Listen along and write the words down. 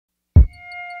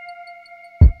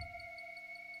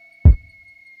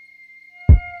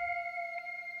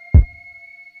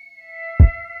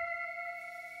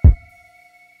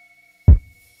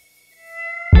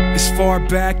As far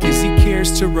back as he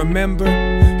cares to remember,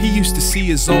 he used to see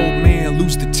his old man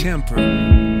lose the temper,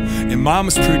 and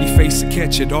mama's pretty face to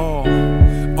catch it all.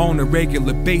 On a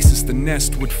regular basis the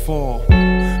nest would fall,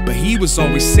 but he was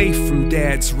always safe from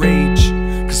dad's rage,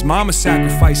 'cause mama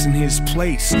sacrificed in his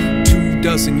place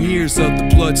 24 years of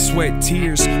the blood, sweat,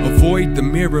 tears. Avoid the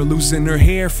mirror, losing her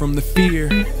hair from the fear.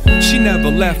 She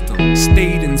never left him,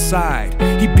 stayed inside.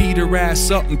 He beat her ass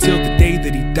up until the day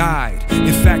that he died.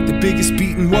 In fact, the biggest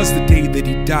beating was the day that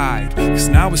he died, 'cause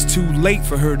now it's too late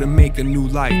for her to make a new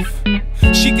life.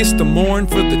 She gets to mourn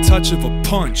for the touch of a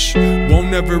punch,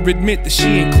 won't ever admit that she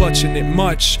ain't clutching it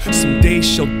much. Someday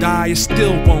she'll die, it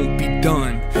still won't be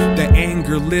done. The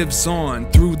anger lives on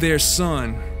through their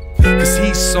son, 'cause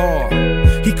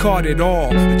he caught it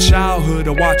all. A childhood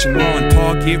of watching Ma and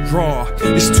Pa get raw.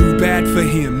 It's too bad for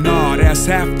him, nah, that's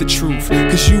half the truth.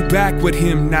 'Cause you back with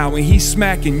him now and he's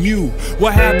smacking you.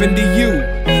 What happened to you?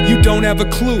 You don't have a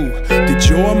clue. Did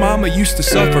your mama used to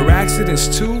suffer accidents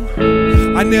too?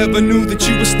 I never knew that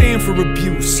you would stand for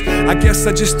abuse. I guess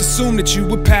I just assumed that you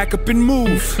would pack up and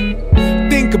move.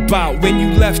 Think about when you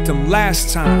left him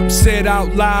last time. Said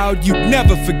out loud you'd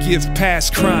never forgive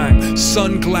past crime.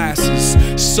 Sunglasses,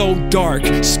 so dark.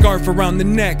 Scarf around the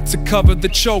neck to cover the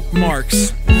choke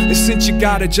marks. And since you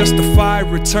gotta justify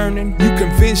returning, you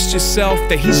convinced yourself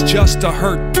that he's just a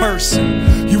hurt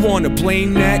person. You wanna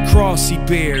blame that cross he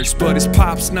bears, but his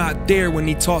pop's not there when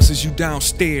he tosses you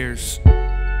downstairs.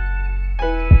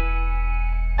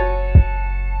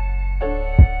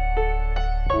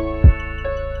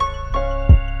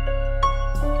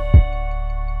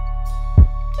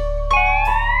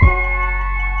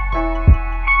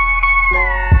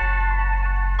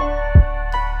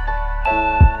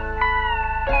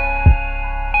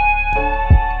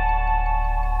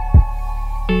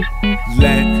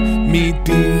 Let me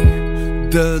be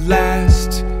the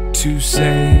last to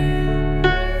say,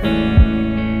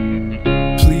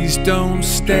 please don't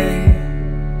stay.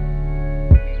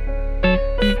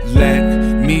 Let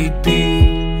me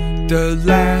be the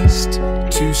last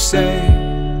to say,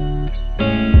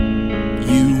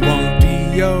 you won't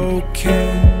be okay.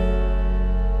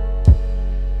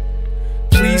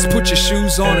 Please put your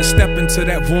shoes on and step into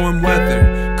that warm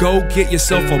weather. Go get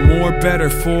yourself a more better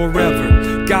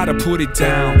forever. Gotta put it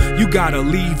down, you gotta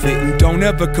leave it, and don't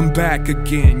ever come back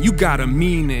again. You gotta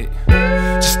mean it.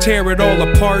 Just tear it all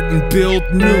apart and build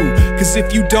new. 'Cause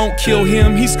if you don't kill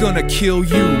him, he's gonna kill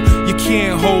you. You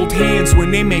can't hold hands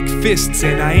when they make fists,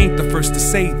 and I ain't the first to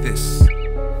say this.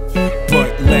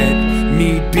 But let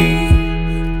me be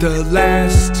the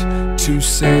last to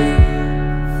say,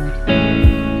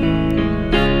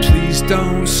 please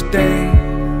don't stay.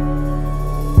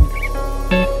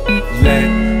 Let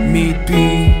me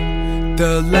be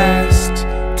the last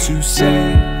to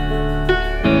say,